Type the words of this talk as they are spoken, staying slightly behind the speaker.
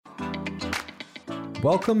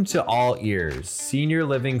Welcome to All Ears, Senior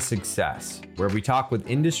Living Success, where we talk with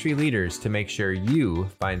industry leaders to make sure you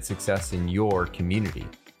find success in your community.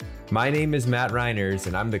 My name is Matt Reiners,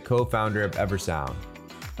 and I'm the co-founder of Eversound,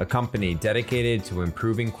 a company dedicated to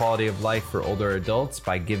improving quality of life for older adults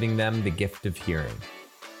by giving them the gift of hearing.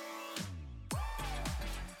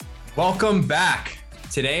 Welcome back.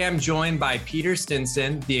 Today, I'm joined by Peter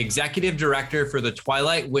Stinson, the Executive Director for the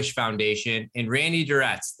Twilight Wish Foundation, and Randie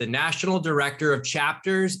Duretz, the National Director of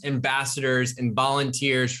Chapters, Ambassadors, and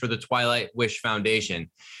Volunteers for the Twilight Wish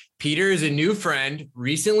Foundation. Peter is a new friend,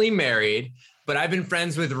 recently married, but I've been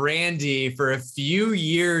friends with Randie for a few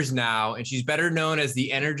years now, and she's better known as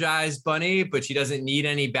the Energized Bunny, but she doesn't need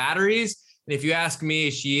any batteries. And if you ask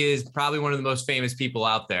me, she is probably one of the most famous people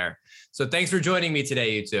out there. So thanks for joining me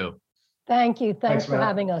today, you two. Thank you. Thanks for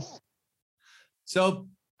having us. So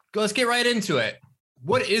let's get right into it.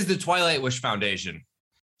 What is the Twilight Wish Foundation?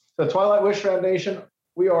 The Twilight Wish Foundation,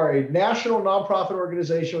 we are a national nonprofit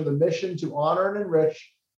organization with a mission to honor and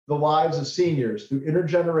enrich the lives of seniors through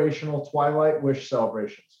intergenerational Twilight Wish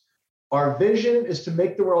celebrations. Our vision is to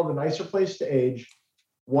make the world a nicer place to age,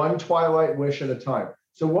 one Twilight Wish at a time.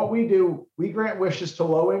 So what we do, we grant wishes to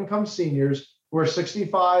low-income seniors who are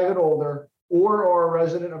 65 and older, or are a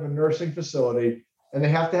resident of a nursing facility, and they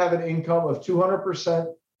have to have an income of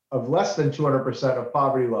 200% of less than 200% of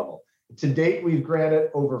poverty level. To date, we've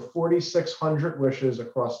granted over 4,600 wishes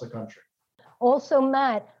across the country. Also,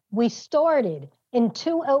 Matt, we started in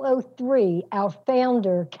 2003, our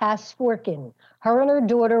founder, Cass Forkin, her and her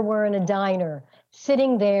daughter were in a diner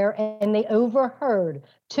sitting there, and they overheard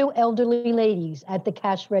two elderly ladies at the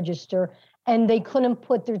cash register, and they couldn't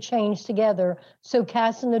put their change together. So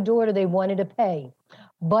Cass and the daughter, they wanted to pay.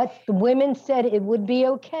 But the women said it would be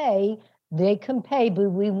okay, they can pay, but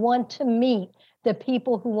we want to meet the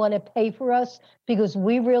people who want to pay for us, because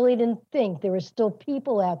we really didn't think there were still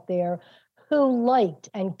people out there who liked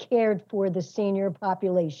and cared for the senior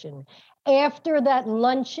population. After that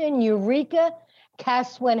luncheon, Eureka,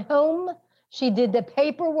 Cass went home, she did the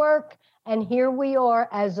paperwork, and here we are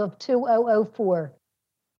as of 2004.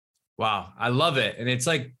 Wow, I love it. And it's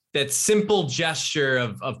like that simple gesture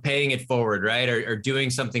of paying it forward, right? Or doing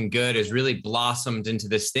something good has really blossomed into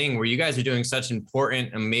this thing where you guys are doing such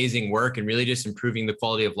important, amazing work and really just improving the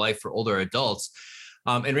quality of life for older adults.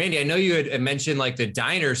 And Randie, I know you had mentioned like the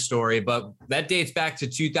diner story, but that dates back to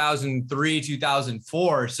 2003,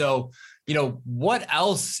 2004. So, what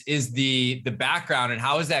else is the background and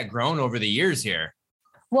how has that grown over the years here?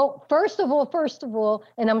 Well, first of all,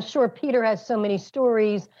 and I'm sure Peter has so many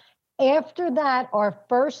stories. After that, our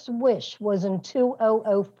first wish was in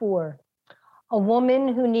 2004, a woman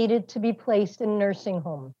who needed to be placed in a nursing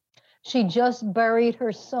home. She just buried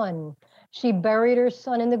her son. She buried her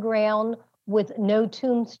son in the ground with no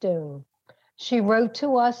tombstone. She wrote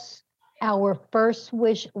to us, our first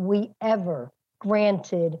wish we ever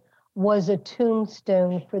granted was a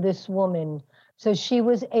tombstone for this woman. So she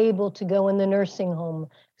was able to go in the nursing home,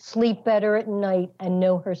 sleep better at night, and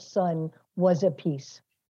know her son was at peace.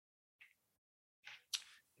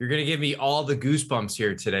 You're going to give me all the goosebumps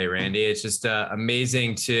here today, Randie. It's just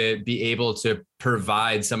amazing to be able to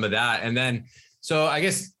provide some of that. And then, so I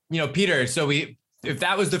guess, Peter, if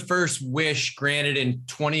that was the first wish granted in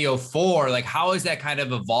 2004, like how has that kind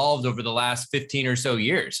of evolved over the last 15 or so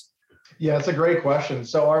years? Yeah, it's a great question.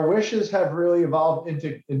 So our wishes have really evolved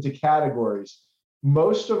into categories.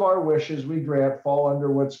 Most of our wishes we grant fall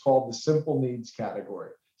under what's called the simple needs category.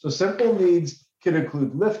 So simple needs could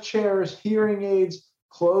include lift chairs, hearing aids,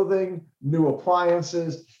 clothing, new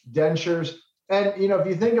appliances, dentures. And, if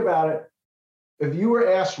you think about it, if you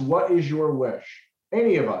were asked, what is your wish?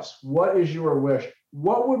 Any of us, what is your wish?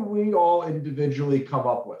 What would we all individually come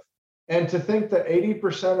up with? And to think that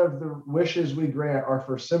 80% of the wishes we grant are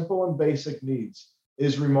for simple and basic needs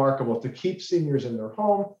is remarkable. To keep seniors in their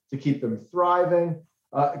home, to keep them thriving,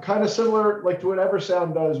 kind of similar like to what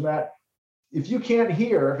Eversound does, Matt. If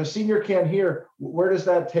a senior can't hear, where does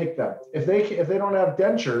that take them? If they don't have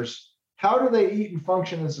dentures, how do they eat and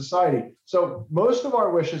function in society? So most of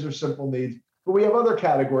our wishes are simple needs, but we have other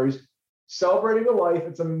categories. Celebrating a life,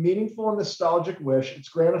 it's a meaningful and nostalgic wish. It's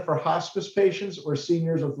granted for hospice patients or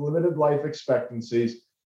seniors with limited life expectancies.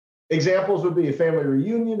 Examples would be a family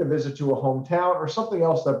reunion, a visit to a hometown, or something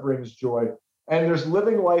else that brings joy. And there's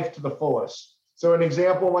living life to the fullest. So an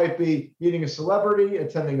example might be meeting a celebrity,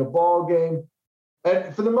 attending a ball game.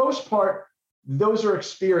 And for the most part, those are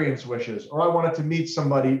experience wishes, or I wanted to meet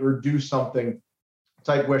somebody or do something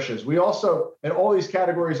type wishes. We also, and all these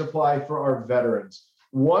categories apply for our veterans.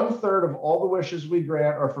 1/3 of all the wishes we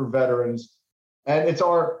grant are for veterans. And it's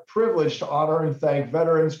our privilege to honor and thank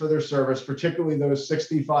veterans for their service, particularly those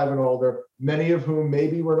 65 and older, many of whom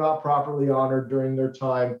maybe were not properly honored during their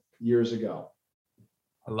time years ago.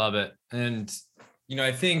 I love it. And,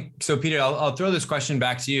 I think, so Peter, I'll throw this question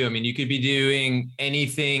back to you. I mean, you could be doing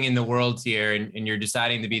anything in the world here and you're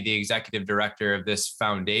deciding to be the executive director of this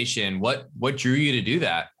foundation. What drew you to do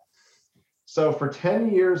that? So for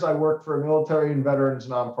 10 years, I worked for a military and veterans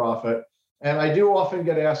nonprofit. And I do often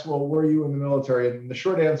get asked, well, were you in the military? And the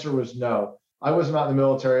short answer was no. I was not in the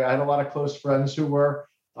military. I had a lot of close friends who were.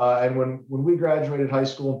 And when we graduated high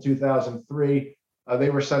school in 2003, they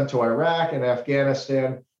were sent to Iraq and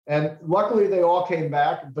Afghanistan. And luckily, they all came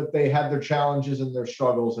back, but they had their challenges and their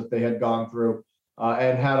struggles that they had gone through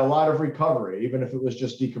and had a lot of recovery, even if it was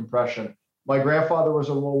just decompression. My grandfather was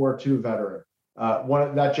a World War II veteran.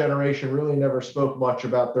 That generation really never spoke much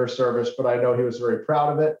about their service, but I know he was very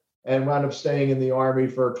proud of it and wound up staying in the Army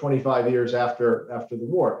for 25 years after the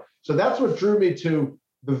war. So that's what drew me to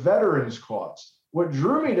the veterans cause. What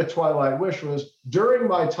drew me to Twilight Wish was during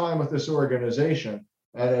my time with this organization,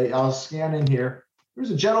 and I'll scan in here,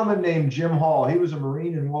 there's a gentleman named Jim Hall. He was a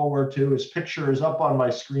Marine in World War II. His picture is up on my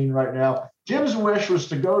screen right now. Jim's wish was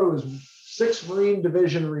to go to his 6th Marine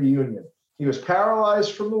Division reunion. He was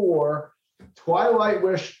paralyzed from the war. Twilight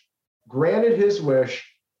Wish granted his wish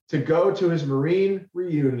to go to his Marine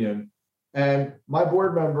reunion. And my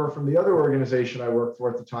board member from the other organization I worked for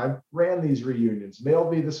at the time ran these reunions,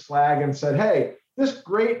 mailed me this flag and said, hey, this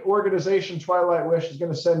great organization, Twilight Wish, is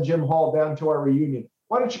going to send Jim Hall down to our reunion.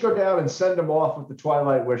 Why don't you go down and send him off with the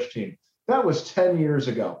Twilight Wish team? That was 10 years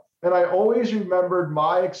ago. And I always remembered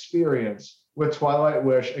my experience with Twilight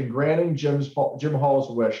Wish and granting Jim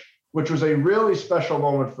Hall's wish, which was a really special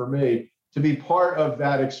moment for me to be part of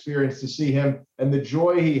that experience, to see him and the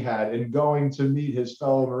joy he had in going to meet his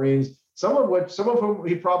fellow Marines, some of whom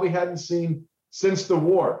he probably hadn't seen since the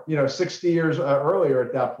war, 60 years earlier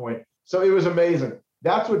at that point. So it was amazing.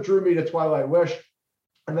 That's what drew me to Twilight Wish.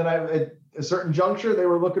 And then at a certain juncture, they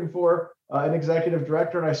were looking for an executive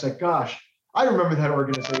director. And I said, gosh, I remember that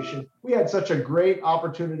organization. We had such a great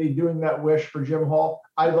opportunity doing that wish for Jim Hall.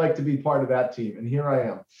 I'd like to be part of that team. And here I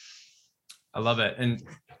am. I love it. And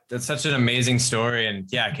that's such an amazing story. And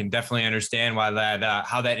yeah, I can definitely understand why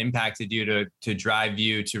how that impacted you to drive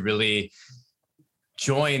you to really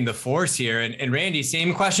join the force here. And Randie,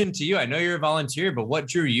 same question to you. I know you're a volunteer, but what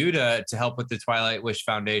drew you to help with the Twilight Wish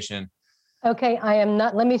Foundation? Okay, I am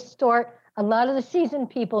not. Let me start. A lot of the seasoned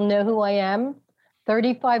people know who I am.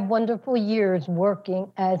 35 wonderful years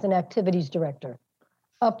working as an activities director.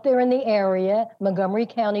 Up there in the area, Montgomery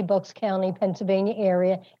County, Bucks County, Pennsylvania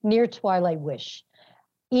area, near Twilight Wish.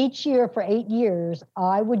 Each year for 8 years,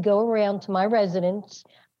 I would go around to my residents,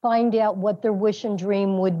 find out what their wish and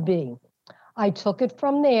dream would be. I took it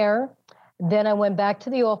from there. Then I went back to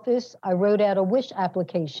the office. I wrote out a wish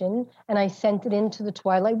application and I sent it into the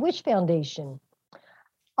Twilight Wish Foundation.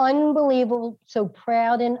 Unbelievable, so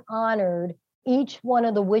proud and honored. Each one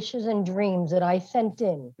of the wishes and dreams that I sent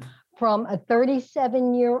in, from a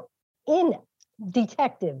 37-year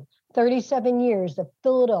detective, 37 years, the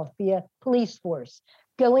Philadelphia police force,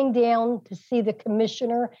 going down to see the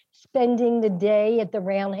commissioner, spending the day at the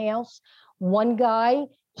roundhouse. One guy,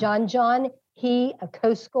 John, he, a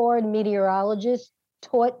Coast Guard meteorologist,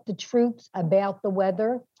 taught the troops about the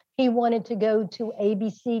weather. He wanted to go to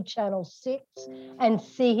ABC Channel 6 and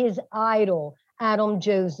see his idol, Adam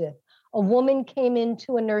Joseph. A woman came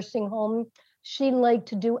into a nursing home. She liked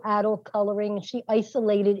to do adult coloring. She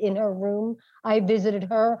isolated in her room. I visited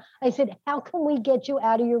her. I said, how can we get you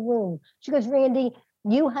out of your room? She goes, Randie,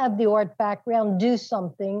 you have the art background, do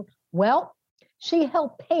something. Well, she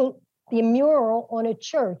helped paint the mural on a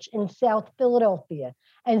church in South Philadelphia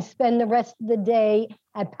and spend the rest of the day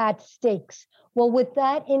at Pat's Steaks. Well, with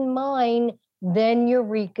that in mind, then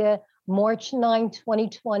Eureka, March 9,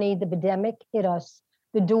 2020, the pandemic hit us.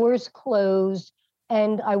 The doors closed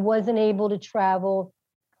and I wasn't able to travel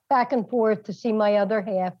back and forth to see my other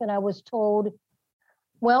half. And I was told,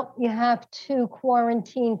 well, you have to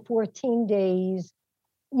quarantine 14 days.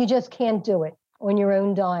 You just can't do it on your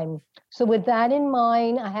own dime. So with that in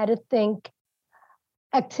mind, I had to think.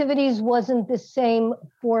 Activities wasn't the same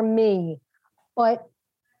for me, but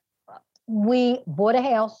we bought a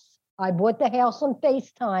house. I bought the house on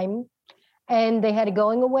FaceTime, and they had a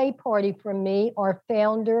going away party for me. Our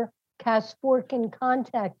founder, Cass Forkin,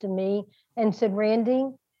 contacted me and said, Randie,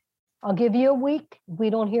 I'll give you a week. If we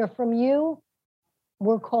don't hear from you,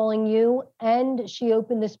 we're calling you. And she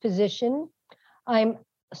opened this position. I'm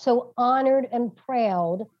so honored and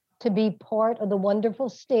proud to be part of the wonderful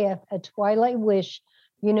staff at Twilight Wish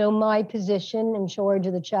You know, my position in charge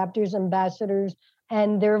of the chapters, ambassadors,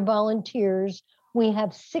 and their volunteers. We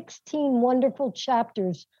have 16 wonderful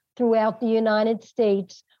chapters throughout the United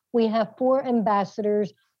States. We have 4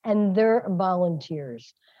 ambassadors and their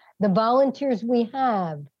volunteers. The volunteers we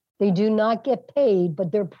have, they do not get paid,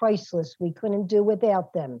 but they're priceless. We couldn't do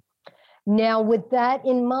without them. Now, with that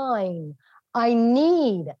in mind, I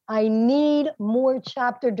need more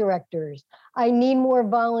chapter directors. I need more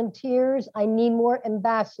volunteers. I need more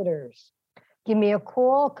ambassadors. Give me a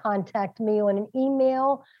call, contact me on an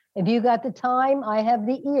email. If you got the time, I have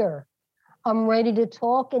the ear. I'm ready to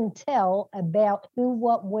talk and tell about who,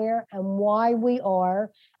 what, where, and why we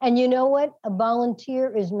are. And you know what? A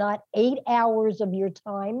volunteer is not 8 hours of your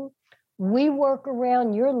time. We work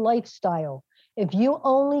around your lifestyle. If you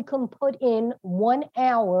only can put in 1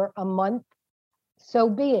 hour a month, so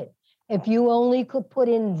be it. If you only could put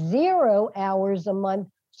in 0 hours a month,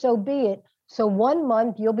 so be it. So 1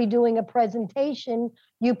 month you'll be doing a presentation,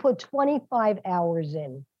 you put 25 hours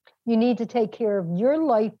in. You need to take care of your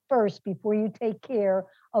life first before you take care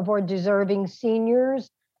of our deserving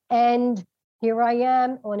seniors. And here I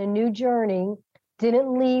am on a new journey,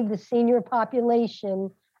 didn't leave the senior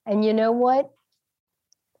population. And you know what?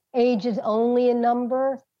 Age is only a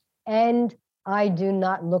number, and I do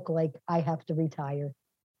not look like I have to retire.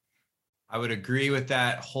 I would agree with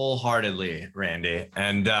that wholeheartedly, Randie.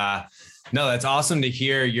 And no, that's awesome to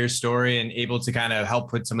hear your story and able to kind of help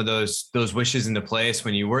put some of those wishes into place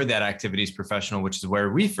when you were that activities professional, which is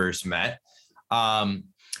where we first met.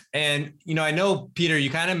 And, you know, I know, Peter, you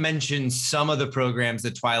kind of mentioned some of the programs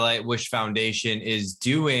that Twilight Wish Foundation is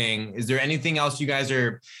doing. Is there anything else you guys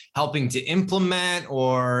are helping to implement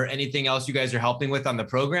or anything else you guys are helping with on the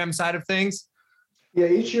program side of things? Yeah,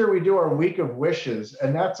 each year we do our Week of Wishes,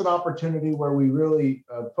 and that's an opportunity where we really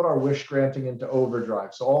put our wish granting into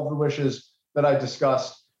overdrive. So all of the wishes that I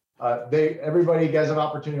discussed, everybody gets an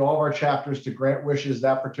opportunity, all of our chapters, to grant wishes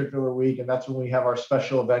that particular week, and that's when we have our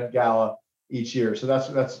special event gala each year. So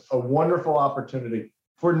that's a wonderful opportunity.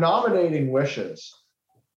 For nominating wishes,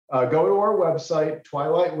 go to our website,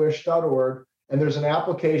 twilightwish.org, and there's an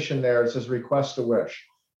application there. It says request a wish.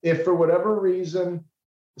 If for whatever reason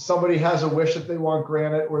somebody has a wish that they want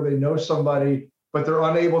granted, or they know somebody, but they're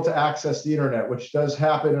unable to access the internet, which does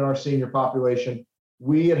happen in our senior population,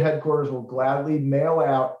 we at headquarters will gladly mail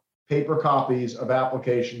out paper copies of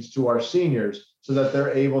applications to our seniors so that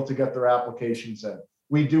they're able to get their applications in.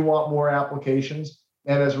 We do want more applications.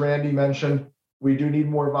 And as Randie mentioned, we do need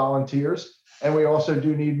more volunteers. And we also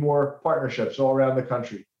do need more partnerships all around the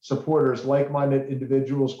country, supporters, like-minded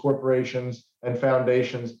individuals, corporations, and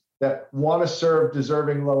foundations that want to serve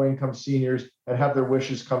deserving low-income seniors and have their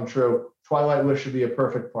wishes come true. Twilight Wish should be a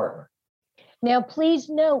perfect partner. Now, please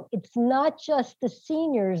note, it's not just the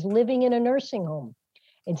seniors living in a nursing home.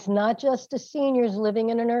 It's not just the seniors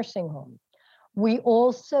living in a nursing home. We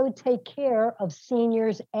also take care of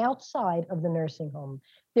seniors outside of the nursing home.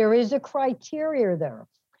 There is a criteria there.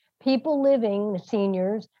 People living,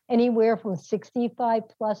 seniors, anywhere from 65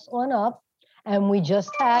 plus on up. And we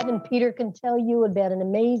just had, and Peter can tell you about an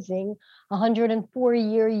amazing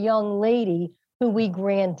 104-year young lady who we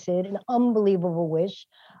granted an unbelievable wish.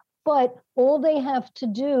 But all they have to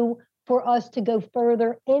do for us to go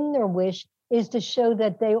further in their wish is to show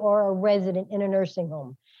that they are a resident in a nursing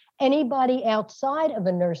home. Anybody outside of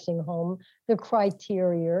a nursing home, the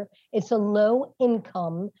criteria, it's a low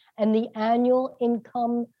income, and the annual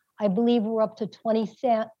income, I believe we're up to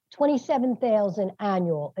 $27,000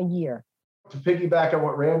 annual a year. To piggyback on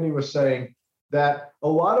what Randie was saying, that a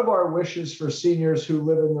lot of our wishes for seniors who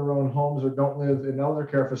live in their own homes or don't live in elder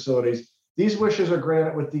care facilities, these wishes are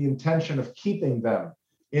granted with the intention of keeping them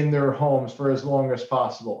in their homes for as long as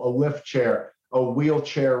possible. A lift chair, a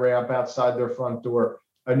wheelchair ramp outside their front door,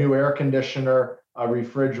 a new air conditioner, a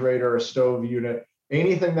refrigerator, a stove unit,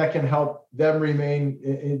 anything that can help them remain,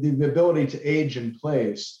 the ability to age in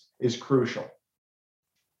place is crucial.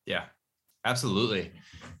 Yeah, absolutely.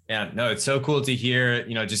 Yeah, no, it's so cool to hear,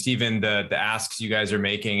 you know, just even the asks you guys are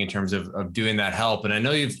making in terms of doing that help. And I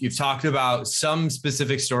know you've talked about some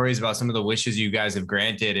specific stories about some of the wishes you guys have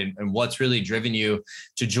granted and what's really driven you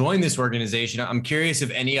to join this organization. I'm curious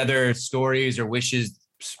if any other stories or wishes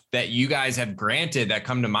that you guys have granted that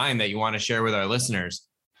come to mind that you want to share with our listeners.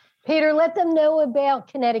 Peter, let them know about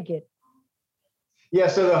Connecticut. Yeah,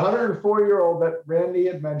 so the 104-year-old that Randie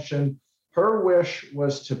had mentioned, her wish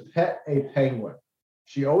was to pet a penguin.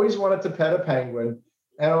 She always wanted to pet a penguin.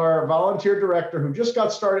 And our volunteer director, who just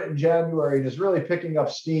got started in January and is really picking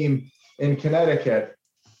up steam in Connecticut,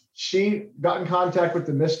 she got in contact with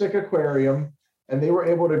the Mystic Aquarium, and they were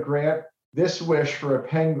able to grant this wish for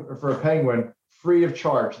a penguin free of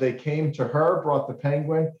charge. They came to her, brought the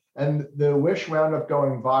penguin, and the wish wound up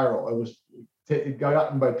going viral. It got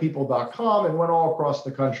gotten by people.com and went all across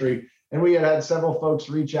the country. And we had several folks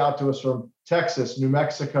reach out to us from Texas, New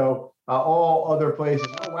Mexico, all other places.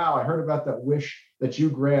 Oh, wow, I heard about that wish that you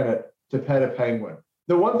granted to pet a penguin.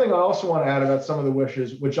 The one thing I also want to add about some of the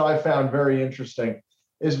wishes, which I found very interesting,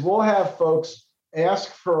 is we'll have folks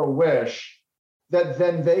ask for a wish that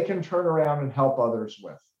then they can turn around and help others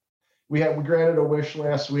with. We granted a wish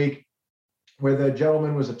last week where the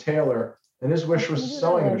gentleman was a tailor and his wish was a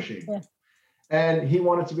sewing machine. Yeah. And he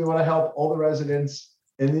wanted to be able to help all the residents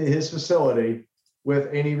in his facility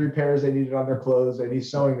with any repairs they needed on their clothes, any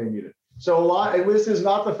sewing they needed. So and this is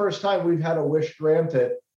not the first time we've had a wish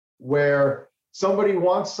granted where somebody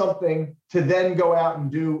wants something to then go out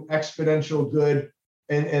and do exponential good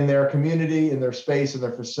in their community, in their space, in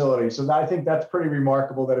their facility. So I think that's pretty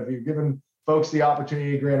remarkable that if you've given folks the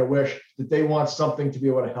opportunity to grant a wish, that they want something to be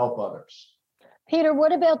able to help others. Peter,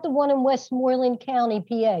 what about the one in Westmoreland County,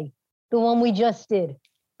 PA? The one we just did?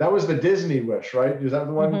 That was the Disney wish, right? Is that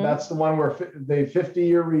the one? Mm-hmm. That's the one where the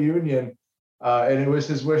 50-year reunion, and it was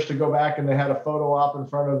his wish to go back, and they had a photo op in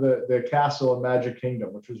front of the castle in Magic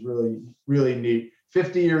Kingdom, which was really, really neat.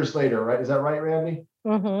 50 years later, right? Is that right, Randie?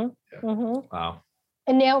 Mm-hmm. Yeah. Mm-hmm. Wow.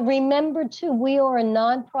 And now remember too, we are a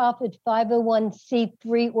nonprofit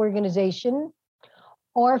 501c3 organization.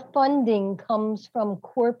 Our funding comes from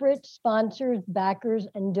corporate sponsors, backers,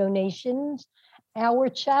 and donations. Our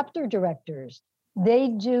chapter directors, they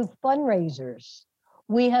do fundraisers.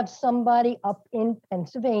 We have somebody up in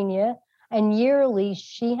Pennsylvania, and yearly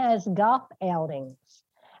she has golf outings.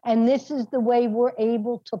 And this is the way we're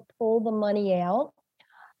able to pull the money out.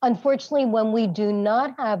 Unfortunately, when we do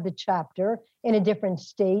not have the chapter in a different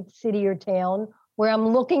state, city, or town, where I'm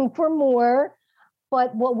looking for more,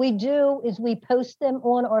 but what we do is we post them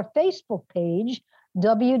on our Facebook page,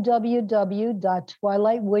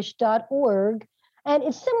 www.twilightwish.org. And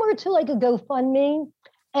it's similar to like a GoFundMe.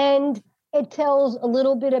 And it tells a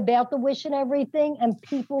little bit about the wish and everything. And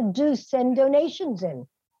people do send donations in.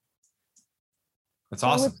 That's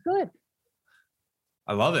awesome. So it's good.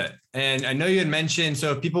 I love it. And I know you had mentioned,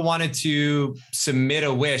 so if people wanted to submit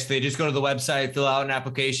a wish, they just go to the website, fill out an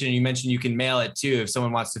application, and you mentioned you can mail it too if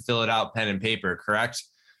someone wants to fill it out pen and paper, correct?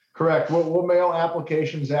 Correct. We'll mail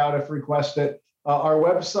applications out if requested. Our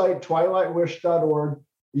website, twilightwish.org,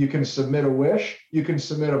 you can submit a wish. You can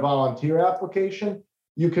submit a volunteer application.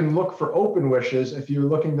 You can look for open wishes if you're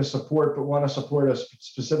looking to support but want to support a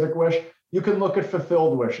specific wish. You can look at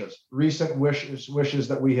fulfilled wishes, recent wishes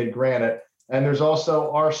that we had granted. And there's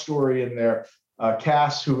also our story in there.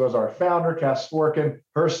 Cass, who was our founder, Cass Sporkin,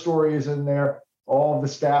 her story is in there, all of the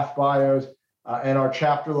staff bios, and our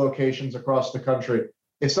chapter locations across the country.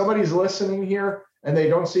 If somebody's listening here and they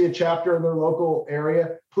don't see a chapter in their local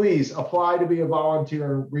area, please apply to be a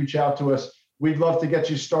volunteer and reach out to us. We'd love to get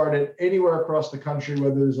you started anywhere across the country,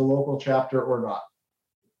 whether there's a local chapter or not.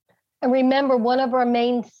 And remember, one of our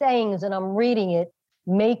main sayings, and I'm reading it,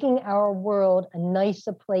 making our world a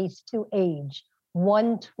nicer place to age,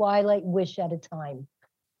 one Twilight wish at a time.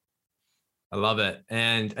 I love it.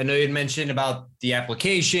 And I know you'd mentioned about the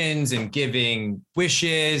applications and giving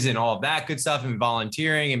wishes and all of that good stuff and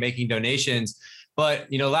volunteering and making donations.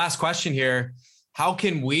 But, last question here, how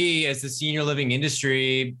can we as the senior living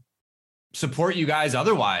industry support you guys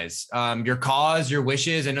otherwise? Your cause, your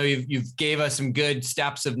wishes. I know you've gave us some good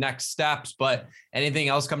steps of next steps, but anything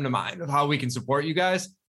else come to mind of how we can support you guys?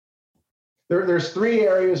 There's three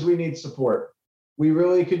areas we need support. We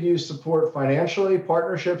really could use support financially,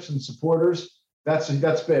 partnerships, and supporters. That's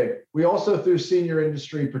big. We also, through senior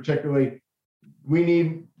industry particularly, we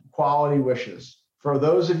need quality wishes. For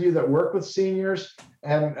those of you that work with seniors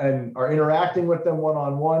and are interacting with them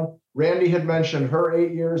one-on-one, Randie had mentioned her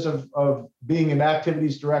 8 years of being an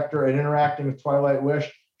activities director and interacting with Twilight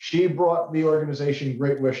Wish. She brought the organization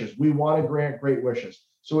great wishes. We want to grant great wishes.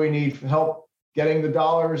 So we need help getting the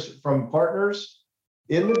dollars from partners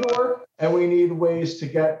in the door, and we need ways to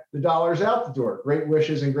get the dollars out the door. Great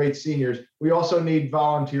wishes and great seniors. We also need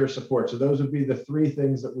volunteer support. So those would be the three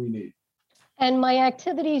things that we need. And my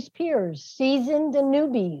activities peers, seasoned and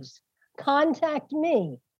newbies, contact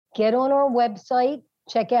me. Get on our website,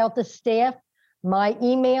 check out the staff, my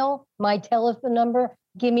email, my telephone number,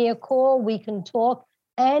 give me a call, we can talk,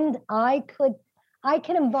 and I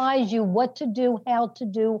can advise you what to do, how to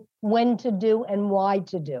do, when to do, and why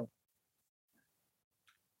to do.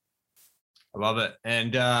 I love it.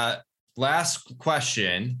 And last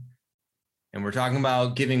question, and we're talking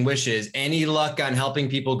about giving wishes. Any luck on helping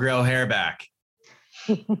people grow hair back?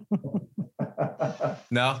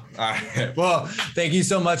 No? All right. Well, thank you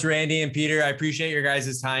so much, Randie and Peter. I appreciate your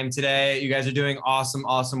guys' time today. You guys are doing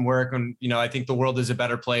awesome work. And, I think the world is a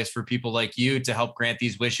better place for people like you to help grant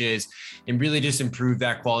these wishes and really just improve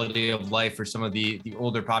that quality of life for some of the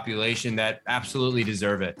older population that absolutely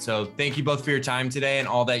deserve it. So thank you both for your time today and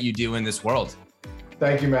all that you do in this world.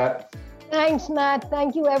 Thank you, Matt. Thanks, Matt.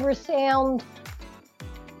 Thank you, Eversound.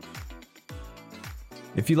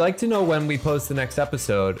 If you'd like to know when we post the next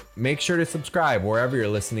episode, make sure to subscribe wherever you're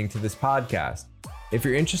listening to this podcast. If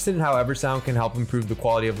you're interested in how Eversound can help improve the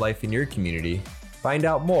quality of life in your community, find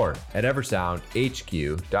out more at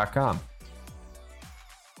eversoundhq.com.